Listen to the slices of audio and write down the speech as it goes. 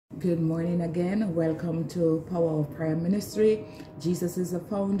Good morning again. Welcome to Power of Prayer Ministry. Jesus is the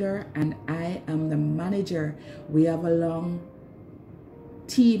founder and I am the manager. We have a long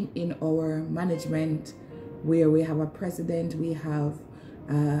team in our management where we have a president, we have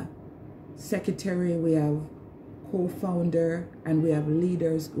a secretary, we have co-founder, and we have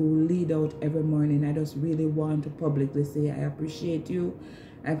leaders who lead out every morning. I just really want to publicly say I appreciate you.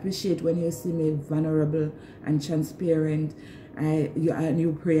 I appreciate when you see me vulnerable and transparent.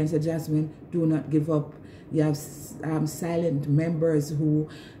 You pray and say, Jasmin, do not give up. You have silent members who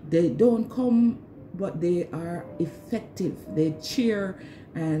they don't come, but they are effective. They cheer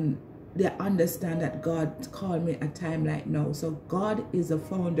and they understand that God called me a time like now. So God is the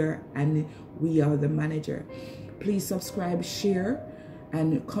founder and we are the manager. Please subscribe, share,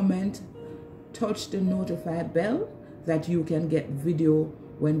 and comment. Touch the notify bell that you can get video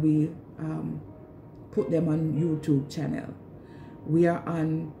when we put them on YouTube channel. We are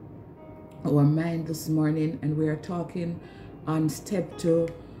on our mind this morning and we are talking on step 2.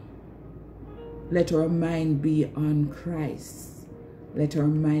 Let our mind be on Christ. Let our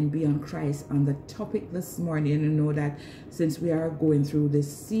mind be on Christ. On the topic this morning, you know that since we are going through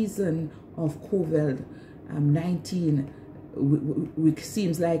this season of COVID-19, we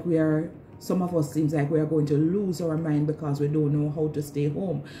seems like we are, some of us seems like we are going to lose our mind because we don't know how to stay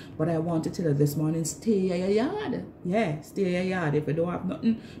home. But I want to tell you this morning, stay in your yard. Yeah, stay in your yard. If you don't have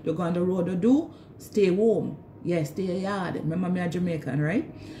nothing to go on the road to do, stay home. Yeah, stay in your yard. Remember me a Jamaican,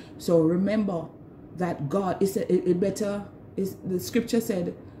 right? So remember that God is the scripture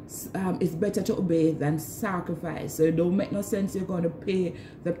said it's better to obey than sacrifice. So it don't make no sense you're going to pay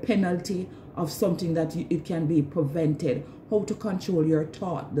the penalty of something that it can be prevented. How to control your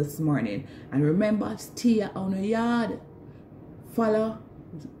thought this morning. And remember, stay on your yard. Follow.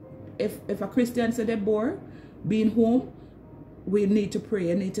 If a Christian said they're bored being home, we need to pray.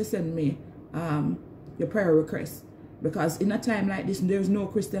 You need to send me your prayer request. Because in a time like this, there's no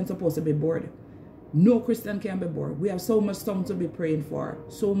Christian supposed to be bored. No Christian can be bored. We have so much stuff to be praying for.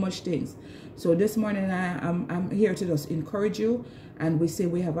 So much things. So this morning I'm here to just encourage you. And we say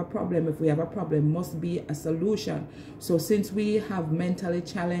we have a problem. If we have a problem, must be a solution. So since we have mentally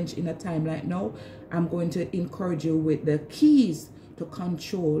challenged in a time like now, I'm going to encourage you with the keys to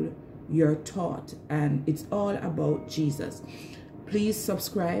control your thought. And it's all about Jesus. Please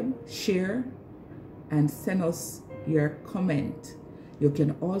subscribe, share, and send us your comment. You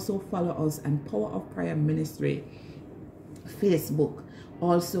can also follow us on Power of Prayer Ministry Facebook.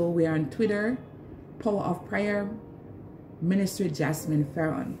 Also, we are on Twitter, Power of Prayer Ministry Jasmin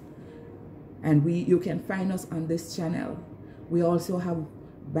Fearon. And you can find us on this channel. We also have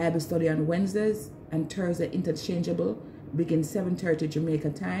Bible study on Wednesdays and Thursday interchangeable, begin 7:30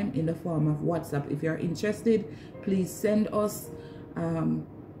 Jamaica time in the form of WhatsApp. If you're interested, please send us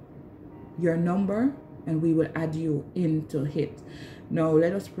your number and we will add you into it. Now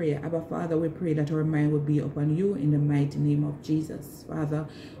let us pray. Abba Father, we pray that our mind will be upon you in the mighty name of Jesus. Father,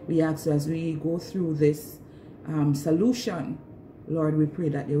 we ask you as we go through this solution, Lord, we pray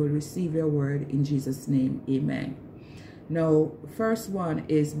that they will receive your word in Jesus' name. Amen. Now, first one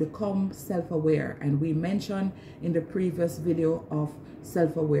is become self-aware. And we mentioned in the previous video of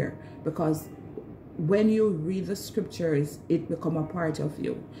self-aware because when you read the scriptures, it become a part of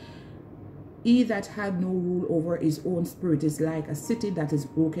you. He that had no rule over his own spirit is like a city that is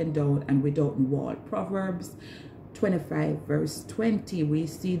broken down and without wall. Proverbs 25 verse 20. We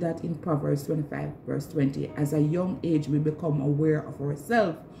see that in Proverbs 25 verse 20. As a young age, we become aware of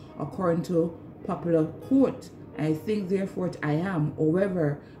ourselves. According to popular quote, I think therefore I am.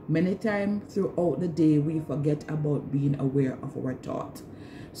 However, many times throughout the day, we forget about being aware of our thought.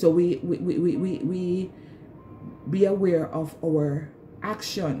 So we be aware of our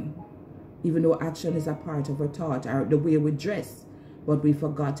action, even though action is a part of our thought, or the way we dress, but we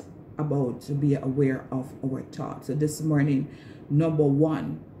forgot about to be aware of our thought. So this morning, number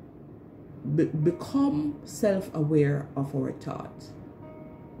one, become self-aware of our thought.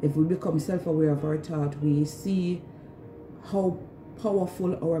 If we become self-aware of our thought, we see how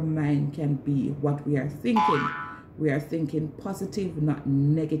powerful our mind can be, what we are thinking. We are thinking positive, not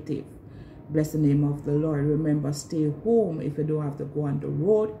negative. Bless the name of the Lord. Remember, stay home if you don't have to go on the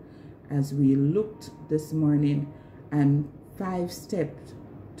road. As we looked this morning, and 5 steps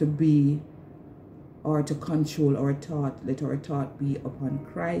to be or to control our thought. Let our thought be upon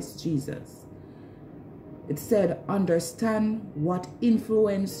Christ Jesus. It said, understand what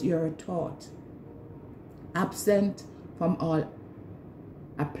influence your thought. Absent from all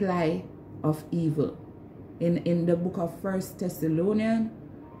apply of evil. In the book of 1 Thessalonians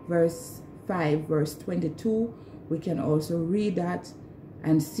verse 5 verse 22, we can also read that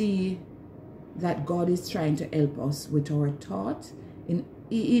and see that God is trying to help us with our thought.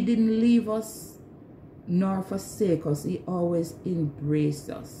 He didn't leave us nor forsake us. He always embraced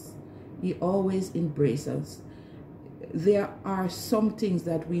us. He always embraced us. There are some things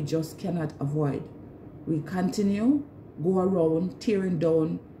that we just cannot avoid. We continue, go around tearing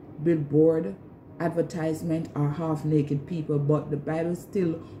down billboard, advertisement, or half-naked people, but the Bible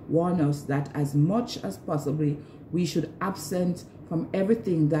still warns us that as much as possibly we should absent from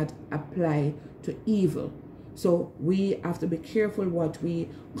everything that apply to evil. So we have to be careful what we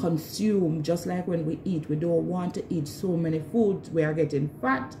consume. Just like when we eat, we don't want to eat so many foods. We are getting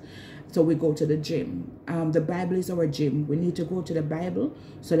fat, so we go to the gym. The Bible is our gym. We need to go to the Bible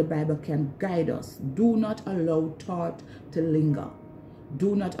so the Bible can guide us. Do not allow thought to linger.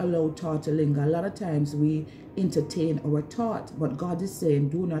 Do not allow thought to linger. A lot of times we entertain our thought, but God is saying,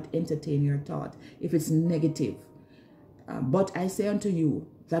 do not entertain your thought if it's negative. But I say unto you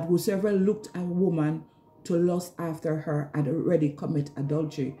that whosoever looked at a woman to lust after her had already commit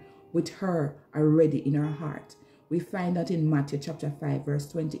adultery with her already in her heart. We find that in Matthew chapter 5 verse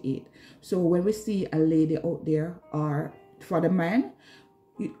 28. So when we see a lady out there, or for the man,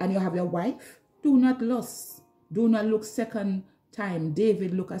 and you have your wife, do not lust. Do not look second time.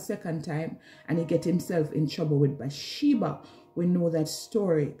 David looked a second time and he get himself in trouble with Bathsheba. We know that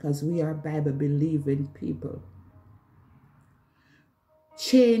story because we are Bible believing people.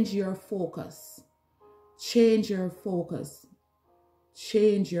 Change your focus. Change your focus.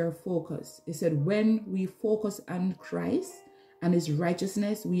 Change your focus. It said when we focus on Christ and his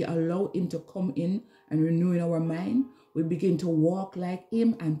righteousness, we allow him to come in and renew in our mind. We begin to walk like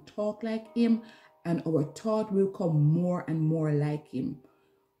him and talk like him, and our thought will come more and more like him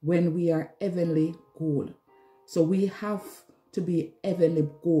when we are heavenly gold. So we have to be heavenly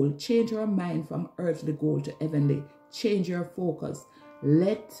gold. Change our mind from earthly gold to heavenly. Change your focus.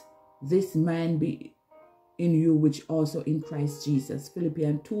 Let this mind be in you, which also in Christ Jesus.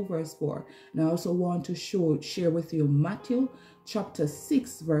 Philippians 2 verse 4. And I also want to share with you Matthew chapter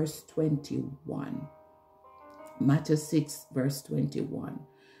 6 verse 21. Matthew 6 verse 21.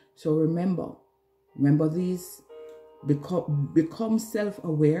 So remember these. Become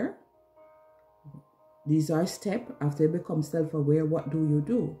self-aware. These are steps. After you become self-aware, what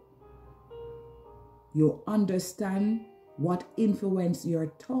do? You understand what influence your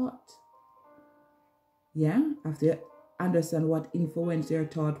thought. Yeah, after you understand what influence your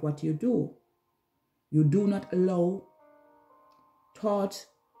thought, what you do. You do not allow thought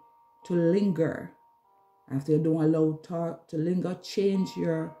to linger. After you don't allow thought to linger, change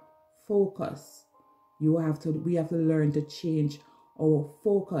your focus. We have to learn to change our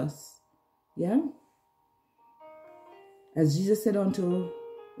focus. Yeah? As Jesus said unto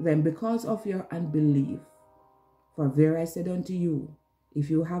them, because of your unbelief, for verily I said unto you, if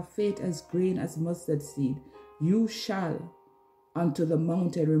you have faith as grain as mustard seed, you shall unto the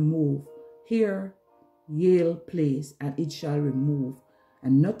mountain remove, here yale place, and it shall remove,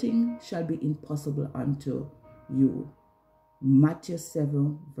 and nothing shall be impossible unto you. Matthew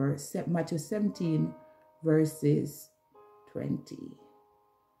 17 verses 20.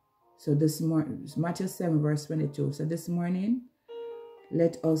 So this morning, Matthew 7 verse 22. So this morning,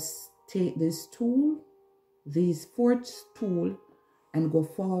 let us take this tool, this fourth tool, and go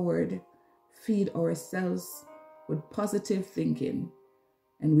forward, feed ourselves with positive thinking.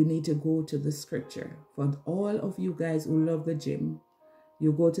 And we need to go to the scripture. For all of you guys who love the gym,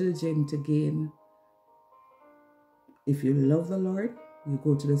 you go to the gym to gain. If you love the Lord, you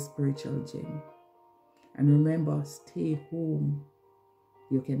go to the spiritual gym. And remember, stay home.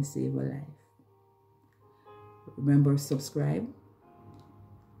 You can save a life. Remember, subscribe.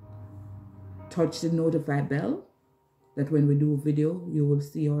 Touch the notify bell, that when we do a video, you will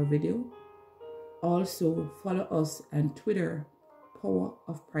see our video. Also, follow us on Twitter, Power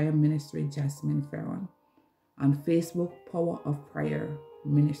of Prayer Ministry, Jasmin Fearon. On Facebook, Power of Prayer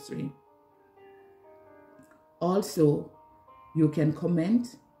Ministry. Also, you can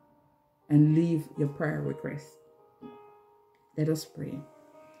comment and leave your prayer request. Let us pray.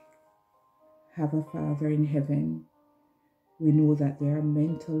 Our Father in heaven, we know that there are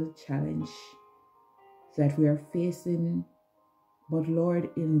mental challenges that we are facing, but Lord,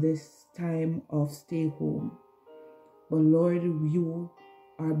 in this time of stay home, but Lord, you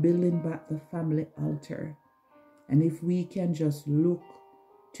are building back the family altar. And if we can just look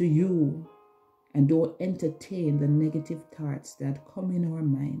to you and don't entertain the negative thoughts that come in our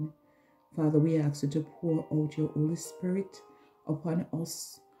mind, Father, we ask you to pour out your Holy Spirit upon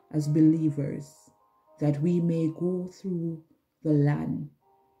us as believers, that we may go through the land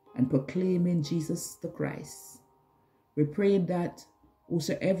and proclaiming Jesus the Christ. We pray that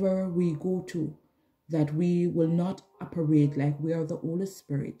whosoever we go to, that we will not operate like we are the Holy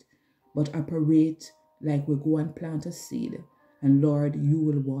Spirit, but operate like we go and plant a seed, and Lord, you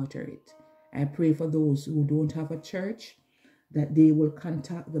will water it. I pray for those who don't have a church, that they will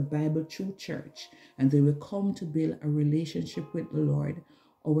contact the Bible True Church, and they will come to build a relationship with the Lord,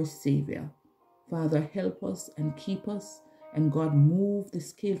 our Savior. Father, help us and keep us, and God, move the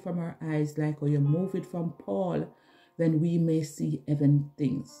scale from our eyes like how you move it from Paul, then we may see heaven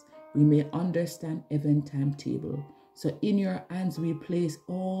things. We may understand heaven timetable. So in your hands we place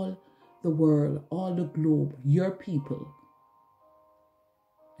all the world, all the globe, your people,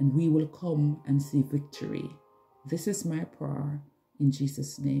 and we will come and see victory. This is my prayer in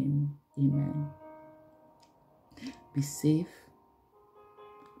Jesus' name. Amen. Be safe.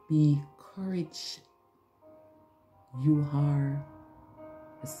 Be courage. You are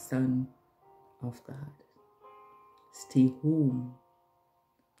a son of God. Stay home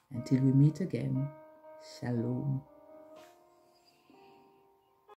until we meet again. Shalom.